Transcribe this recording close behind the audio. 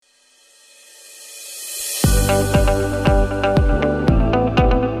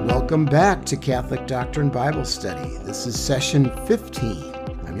Welcome back to Catholic Doctrine Bible Study. This is session 15.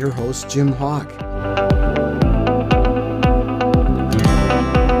 I'm your host, Jim Hawk.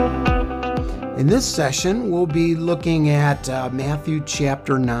 In this session, we'll be looking at Matthew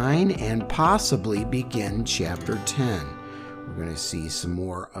chapter 9 and possibly begin chapter 10. We're going to see some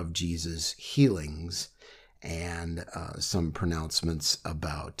more of Jesus' healings and some pronouncements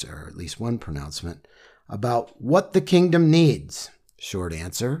about, or at least one pronouncement, about what the kingdom needs. Short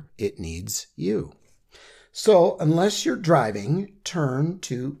answer, it needs you. So, unless you're driving, turn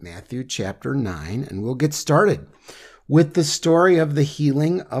to Matthew chapter 9, and we'll get started with the story of the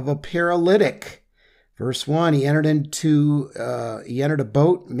healing of a paralytic. Verse 1, he entered a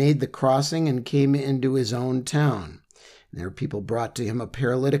boat, made the crossing, and came into his own town. And there people brought to him a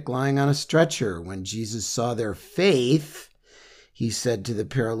paralytic lying on a stretcher. When Jesus saw their faith, he said to the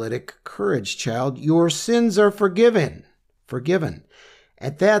paralytic, "Courage, child, your sins are forgiven.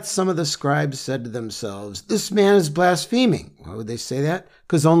 At that, some of the scribes said to themselves, "This man is blaspheming." Why would they say that?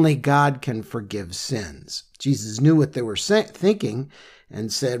 Because only God can forgive sins. Jesus knew what they were thinking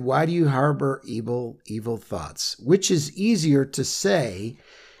and said, "Why do you harbor evil thoughts? Which is easier to say,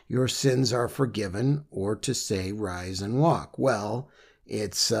 'Your sins are forgiven,' or to say, 'Rise and walk'?" Well,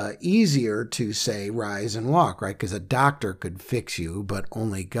 it's easier to say, "Rise and walk," right? Because a doctor could fix you, but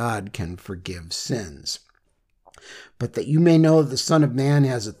only God can forgive sins. "But that you may know that the Son of Man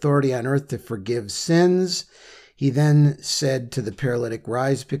has authority on earth to forgive sins," he then said to the paralytic,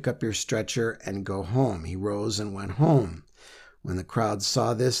 "Rise, pick up your stretcher, and go home." He rose and went home. When the crowd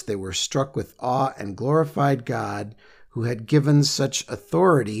saw this, they were struck with awe and glorified God, who had given such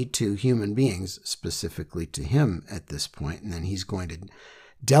authority to human beings, specifically to him at this point. And then he's going to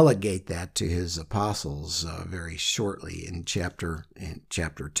delegate that to his apostles very shortly in chapter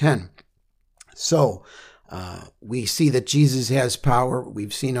 10. So, we see that Jesus has power.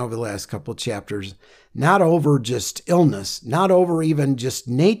 We've seen over the last couple of chapters, not over just illness, not over even just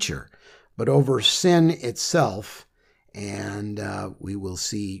nature, but over sin itself. And we will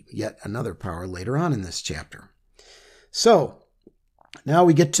see yet another power later on in this chapter. So now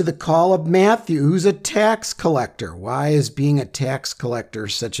we get to the call of Matthew, who's a tax collector. Why is being a tax collector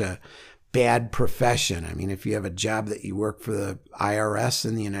such a bad profession? I mean, if you have a job that you work for the IRS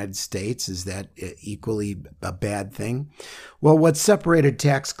in the United States, is that equally a bad thing? Well, what separated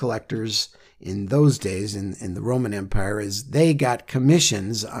tax collectors in those days in the Roman Empire is they got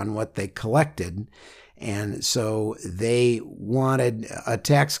commissions on what they collected. And so they wanted, a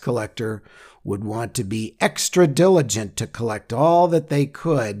tax collector would want to be extra diligent to collect all that they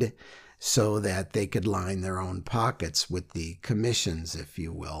could so that they could line their own pockets with the commissions, if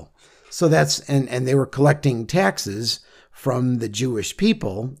you will. So that's, and they were collecting taxes from the Jewish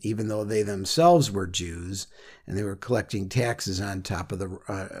people, even though they themselves were Jews, and they were collecting taxes on top of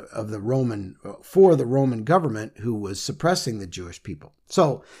the Roman government, who was suppressing the Jewish people.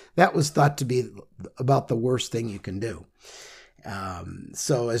 So that was thought to be about the worst thing you can do.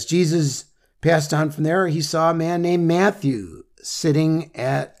 So as Jesus passed on from there, he saw a man named Matthew sitting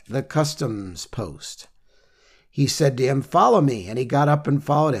at the customs post. He said to him, "Follow me." And he got up and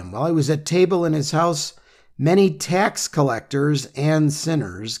followed him. While he was at table in his house, many tax collectors and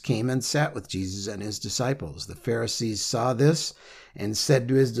sinners came and sat with Jesus and his disciples. The Pharisees saw this and said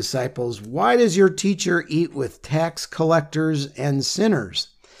to his disciples, "Why does your teacher eat with tax collectors and sinners?"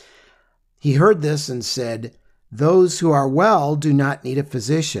 He heard this and said, "Those who are well do not need a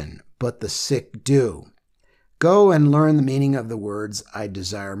physician, but the sick do. Go and learn the meaning of the words, 'I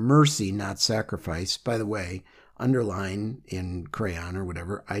desire mercy, not sacrifice.'" By the way, underline in crayon or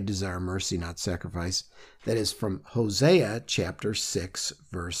whatever, "I desire mercy, not sacrifice." That is from Hosea chapter 6,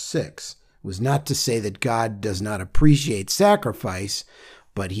 verse 6. It was not to say that God does not appreciate sacrifice,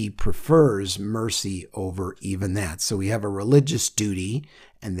 but he prefers mercy over even that. So we have a religious duty,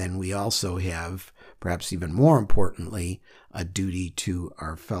 and then we also have, perhaps even more importantly, a duty to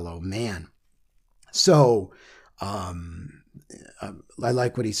our fellow man. So, I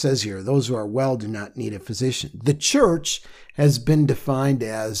like what he says here. Those who are well do not need a physician. The church has been defined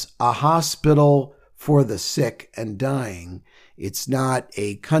as a hospital for the sick and dying. It's not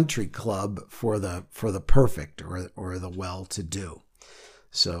a country club for the perfect or the well-to-do.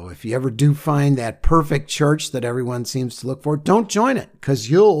 So if you ever do find that perfect church that everyone seems to look for, don't join it, because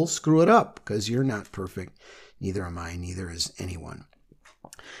you'll screw it up, because you're not perfect. Neither am I, neither is anyone.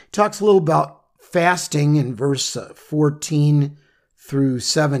 Talks a little about fasting in verse 14 through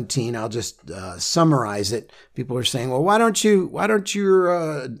 17. I'll just summarize it. People are saying, "Well, why don't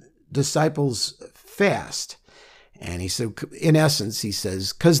your disciples fast?" And he said, in essence, he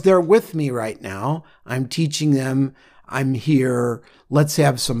says, "Because they're with me right now. I'm teaching them I'm here. Let's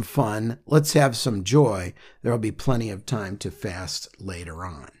have some fun. Let's have some joy. There'll be plenty of time to fast later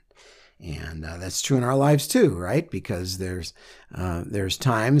on. And that's true in our lives too, right? Because there's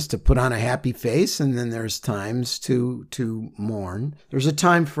times to put on a happy face, and then there's times to mourn. There's a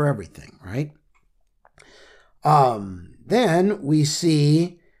time for everything, right? Then we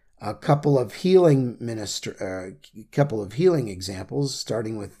see a couple of healing examples,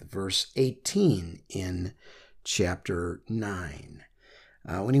 starting with verse 18 in chapter 9.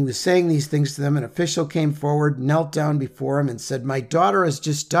 When he was saying these things to them, an official came forward, knelt down before him, and said, "My daughter has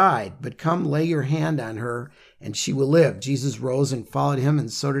just died, but come lay your hand on her, and she will live." Jesus rose and followed him,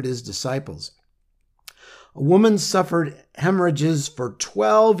 and so did his disciples. A woman suffered hemorrhages for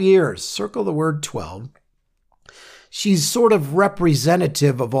 12 years. Circle the word 12. She's sort of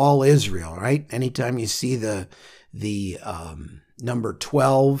representative of all Israel, right? Anytime you see the number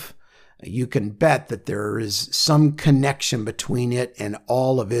 12, you can bet that there is some connection between it and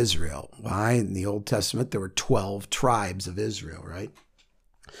all of Israel. Why? In the Old Testament, there were 12 tribes of Israel, right?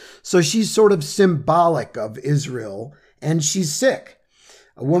 So she's sort of symbolic of Israel, and she's sick.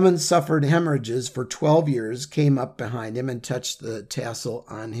 A woman suffered hemorrhages for 12 years, came up behind him and touched the tassel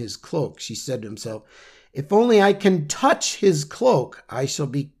on his cloak. She said to himself, "If only I can touch his cloak, I shall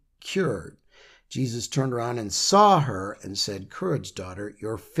be cured." Jesus turned around and saw her and said, "Courage, daughter,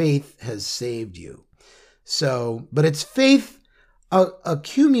 your faith has saved you." So, but it's faith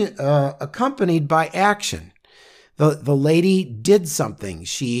accompanied by action. The lady did something.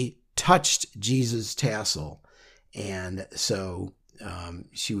 She touched Jesus' tassel, and so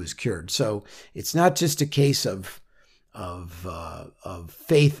she was cured. So it's not just a case of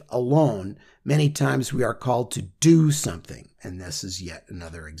faith alone. Many times we are called to do something, and this is yet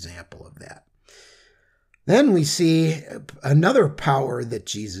another example of that. Then we see another power that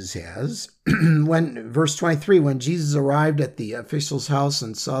Jesus has. Verse 23, when Jesus arrived at the official's house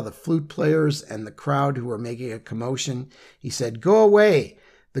and saw the flute players and the crowd who were making a commotion, he said, "Go away,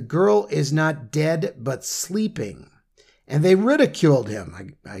 the girl is not dead but sleeping." And they ridiculed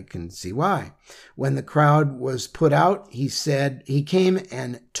him. I can see why. When the crowd was put out, he came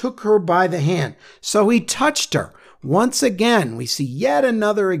and took her by the hand. So he touched her. Once again, we see yet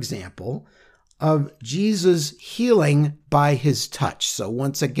another example of Jesus healing by his touch. So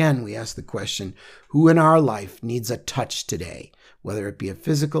once again, we ask the question, who in our life needs a touch today? Whether it be a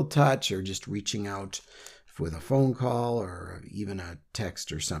physical touch or just reaching out with a phone call or even a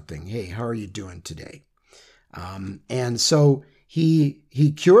text or something. Hey, how are you doing today? And so he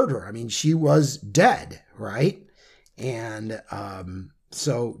cured her. I mean, she was dead, right? And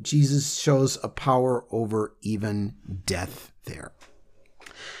so Jesus shows a power over even death there.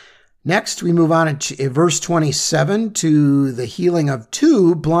 Next, we move on in verse 27 to the healing of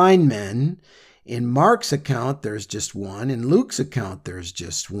 2 blind men. In Mark's account, there's just one. In Luke's account, there's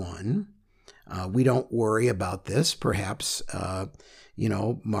just one. We don't worry about this. Perhaps,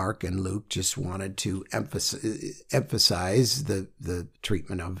 Mark and Luke just wanted to emphasize the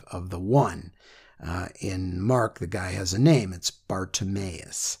treatment of the one. In Mark, the guy has a name. It's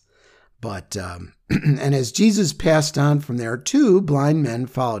Bartimaeus. But, and as Jesus passed on from there, 2 blind men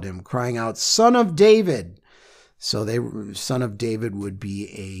followed him, crying out, "Son of David." So Son of David would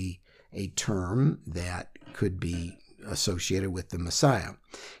be a term that could be associated with the Messiah.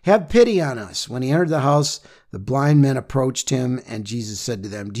 "Have pity on us." When he entered the house, the blind men approached him, and Jesus said to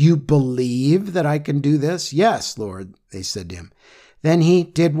them, "Do you believe that I can do this?" "Yes, Lord," they said to him. Then he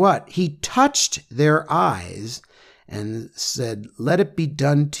did what? He touched their eyes and said, "Let it be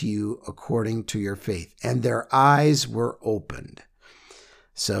done to you according to your faith." And their eyes were opened.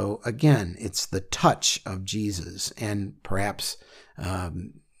 So again, it's the touch of Jesus, and perhaps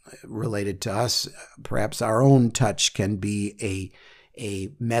related to us, perhaps our own touch can be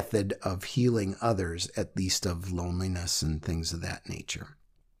a method of healing others, at least of loneliness and things of that nature.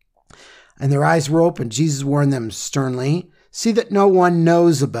 And their eyes were opened. Jesus warned them sternly, "See that no one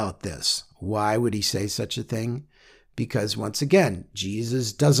knows about this." Why would he say such a thing? Because once again,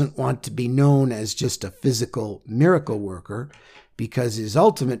 Jesus doesn't want to be known as just a physical miracle worker, because his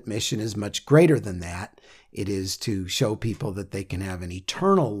ultimate mission is much greater than that. It is to show people that they can have an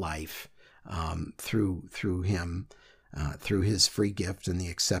eternal life through him, through his free gift and the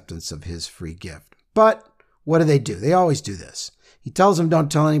acceptance of his free gift. But what do? They always do this. He tells them, "Don't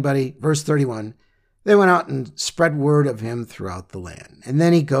tell anybody." Verse 31, they went out and spread word of him throughout the land. And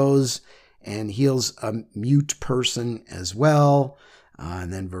then he goes and heals a mute person as well.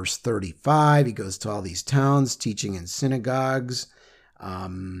 And then verse 35, he goes to all these towns, teaching in synagogues.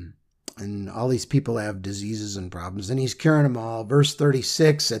 And And all these people have diseases and problems, and he's curing them all. Verse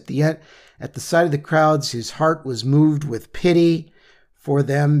 36, at the end, at the sight of the crowds, his heart was moved with pity for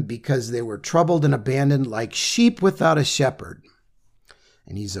them because they were troubled and abandoned like sheep without a shepherd.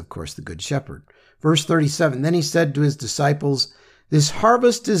 And he's, of course, the good shepherd. Verse 37, then he said to his disciples, this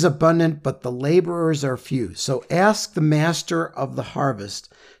harvest is abundant, but the laborers are few. So ask the master of the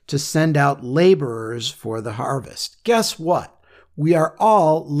harvest to send out laborers for the harvest. Guess what? We are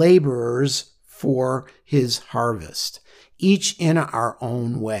all laborers for his harvest, each in our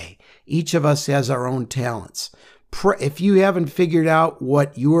own way. Each of us has our own talents. If you haven't figured out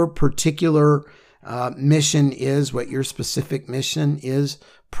what your particular mission is, what your specific mission is,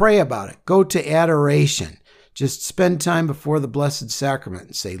 pray about it. Go to adoration. Just spend time before the Blessed Sacrament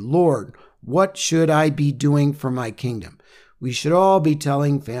and say, Lord, what should I be doing for my kingdom? We should all be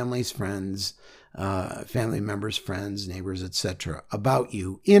telling families, friends, family members, friends, neighbors, etc., about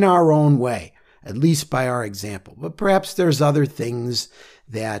you in our own way, at least by our example. But perhaps there's other things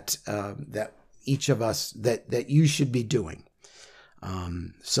that that each of us that you should be doing.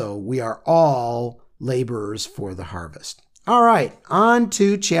 So we are all laborers for the harvest. All right, on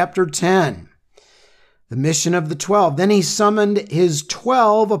to chapter 10. The mission of the 12. Then he summoned his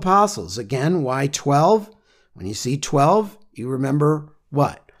 12 apostles. Again, why 12? When you see 12, you remember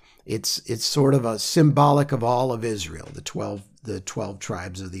what? It's sort of a symbolic of all of Israel, the 12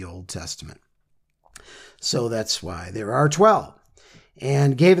 tribes of the Old Testament. So that's why there are 12.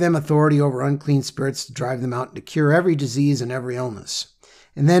 And gave them authority over unclean spirits to drive them out and to cure every disease and every illness.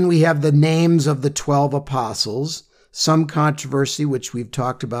 And then we have the names of the 12 apostles. Some controversy, which we've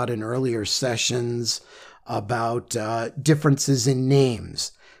talked about in earlier sessions, about differences in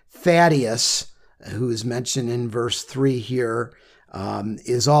names. Thaddeus, who is mentioned in verse 3 here,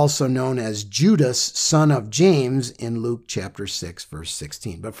 is also known as Judas, son of James, in Luke chapter 6, verse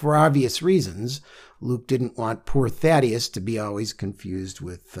 16. But for obvious reasons, Luke didn't want poor Thaddeus to be always confused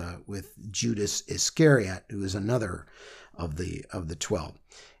with Judas Iscariot, who is another of the 12.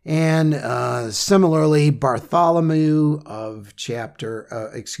 And similarly, Bartholomew of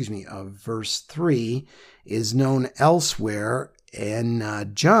verse 3 is known elsewhere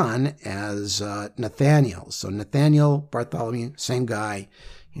in John as Nathaniel. So Nathaniel, Bartholomew, same guy.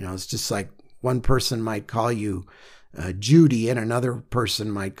 You know, it's just like one person might call you Judy and another person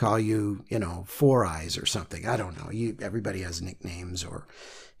might call you, Four Eyes or something. I don't know. Everybody has nicknames or,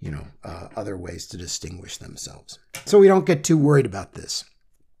 other ways to distinguish themselves. So we don't get too worried about this.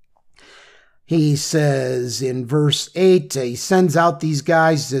 He says in verse 8, he sends out these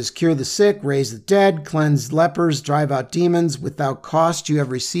guys, he says, cure the sick, raise the dead, cleanse lepers, drive out demons. Without cost you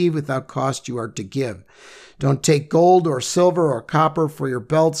have received, without cost you are to give. Don't take gold or silver or copper for your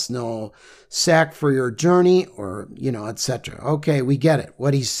belts, no sack for your journey, or, etc. Okay, we get it.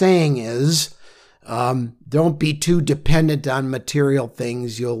 What he's saying is, don't be too dependent on material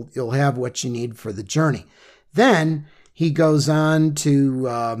things. You'll have what you need for the journey. Then he goes on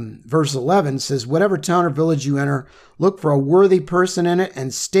to verse 11, says, whatever town or village you enter, look for a worthy person in it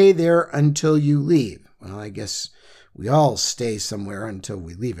and stay there until you leave. Well, I guess we all stay somewhere until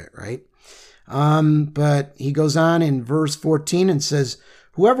we leave it, right? But he goes on in verse 14 and says,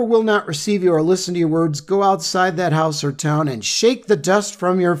 whoever will not receive you or listen to your words, go outside that house or town and shake the dust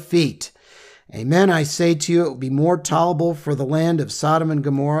from your feet. Amen, I say to you, it will be more tolerable for the land of Sodom and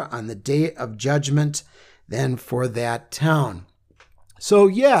Gomorrah on the day of judgment than for that town. So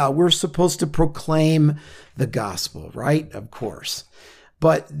yeah, we're supposed to proclaim the gospel, right? Of course.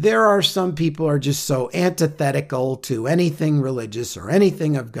 But there are some people who are just so antithetical to anything religious or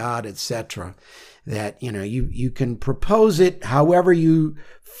anything of God, etc., that, you can propose it however you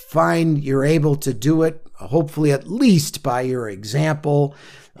find you're able to do it, hopefully at least by your example,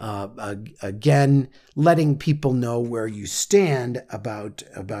 again, letting people know where you stand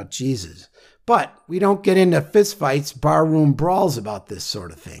about Jesus. But we don't get into fistfights, barroom brawls about this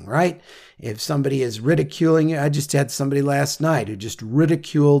sort of thing, right? If somebody is ridiculing you, I just had somebody last night who just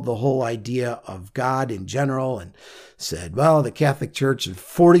ridiculed the whole idea of God in general and said, well, the Catholic Church,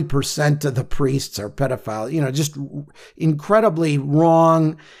 40% of the priests are pedophiles, just incredibly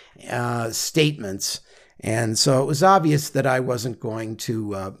wrong statements. And so it was obvious that I wasn't going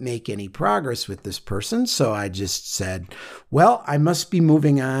to make any progress with this person. So I just said, well, I must be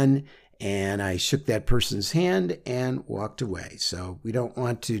moving on. And I shook that person's hand and walked away. So we don't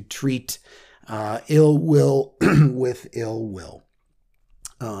want to treat ill will with ill will.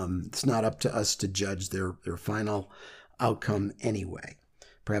 It's not up to us to judge their final outcome anyway.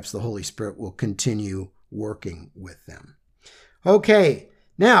 Perhaps the Holy Spirit will continue working with them. Okay,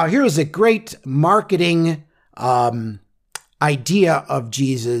 now here's a great marketing idea of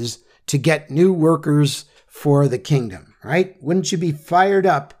Jesus to get new workers for the kingdom, right? Wouldn't you be fired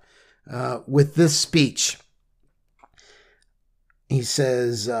up with this speech? He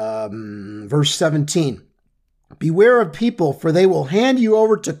says, verse 17, beware of people, for they will hand you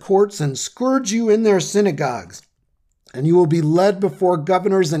over to courts and scourge you in their synagogues, and you will be led before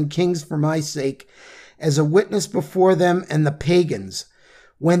governors and kings for my sake, as a witness before them and the pagans.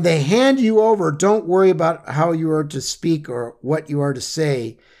 When they hand you over, don't worry about how you are to speak or what you are to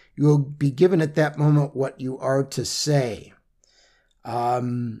say. You will be given at that moment what you are to say.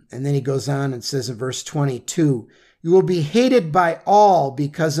 And then he goes on and says in verse 22, you will be hated by all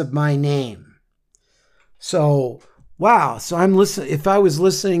because of my name. So, wow. So I'm listening. If I was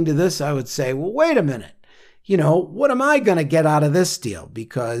listening to this, I would say, well, wait a minute. What am I going to get out of this deal?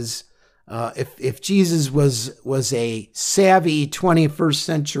 Because if Jesus was a savvy 21st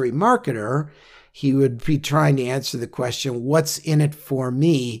century marketer, he would be trying to answer the question, what's in it for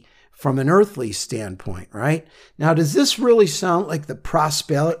me from an earthly standpoint, right? Now, does this really sound like the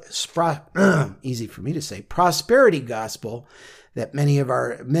easy for me to say, prosperity gospel that many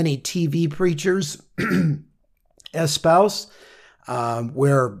TV preachers espouse?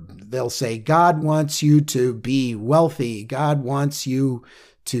 Where they'll say, God wants you to be wealthy. God wants you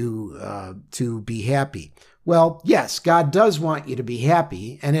to be happy. Well, yes, God does want you to be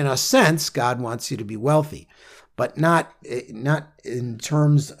happy. And in a sense, God wants you to be wealthy, but not in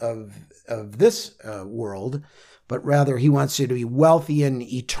terms of this world, but rather he wants you to be wealthy in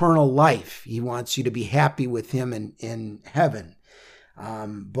eternal life. He wants you to be happy with him in heaven. I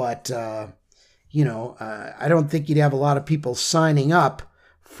don't think you'd have a lot of people signing up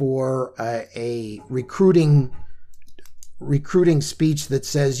for a recruiting speech that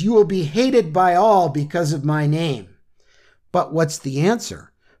says, you will be hated by all because of my name. But what's the answer?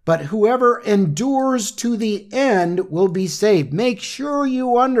 But whoever endures to the end will be saved. Make sure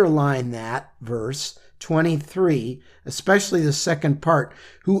you underline that verse 23, especially the second part.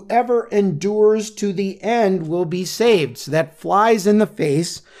 Whoever endures to the end will be saved. So that flies in the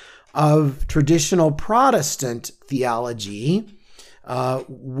face of traditional Protestant theology,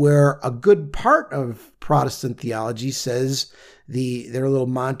 where a good part of Protestant theology says their little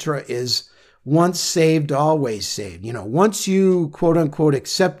mantra is once saved, always saved. Once you quote unquote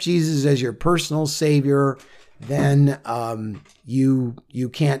accept Jesus as your personal savior, then you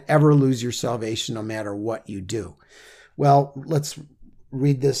can't ever lose your salvation no matter what you do. Well, let's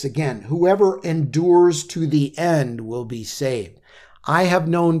read this again. Whoever endures to the end will be saved. I have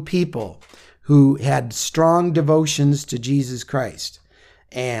known people who had strong devotions to Jesus Christ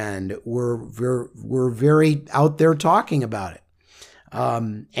and were very out there talking about it.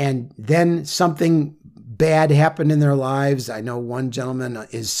 And then something bad happened in their lives. I know one gentleman,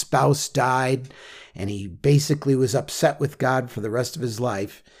 his spouse died, and he basically was upset with God for the rest of his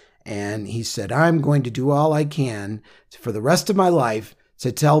life. And he said, I'm going to do all I can for the rest of my life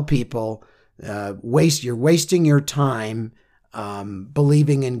to tell people, you're wasting your time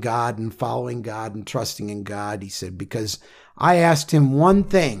believing in God and following God and trusting in God. He said, because I asked him one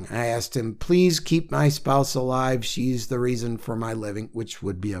thing. I asked him, please keep my spouse alive. She's the reason for my living, which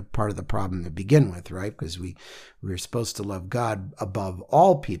would be a part of the problem to begin with, right? Because we're supposed to love God above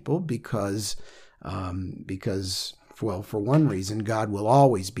all people because, for one reason, God will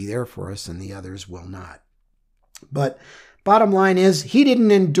always be there for us and the others will not. But bottom line is, he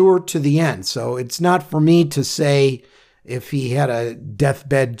didn't endure to the end. So it's not for me to say if he had a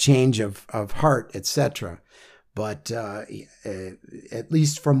deathbed change of heart, etc. But at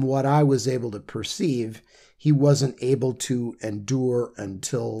least from what I was able to perceive, he wasn't able to endure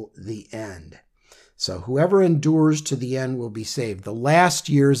until the end. So whoever endures to the end will be saved. The last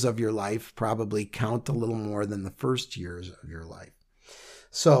years of your life probably count a little more than the first years of your life.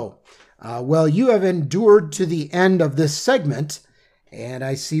 So, you have endured to the end of this segment, and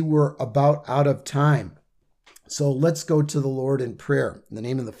I see we're about out of time. So let's go to the Lord in prayer. In the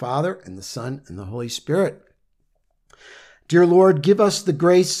name of the Father, and the Son, and the Holy Spirit. Dear Lord, give us the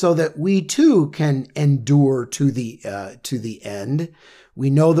grace so that we too can endure to the end. We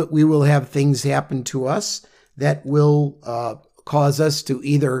know that we will have things happen to us that will cause us to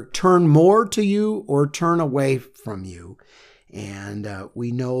either turn more to you or turn away from you. And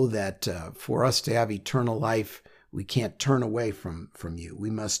we know that for us to have eternal life, we can't turn away from you. We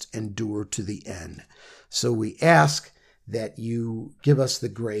must endure to the end. So we ask that you give us the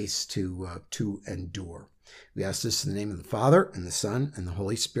grace to endure. We ask this in the name of the Father, and the Son, and the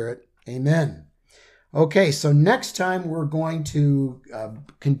Holy Spirit. Amen. Okay, so next time we're going to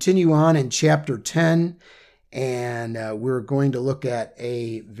continue on in chapter 10, and we're going to look at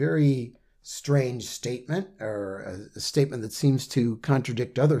a very strange statement, or a statement that seems to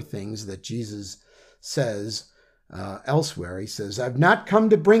contradict other things that Jesus says elsewhere. He says, I've not come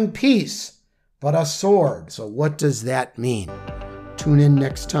to bring peace, but a sword. So what does that mean? Tune in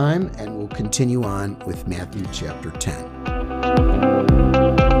next time, and we'll continue on with Matthew chapter 10.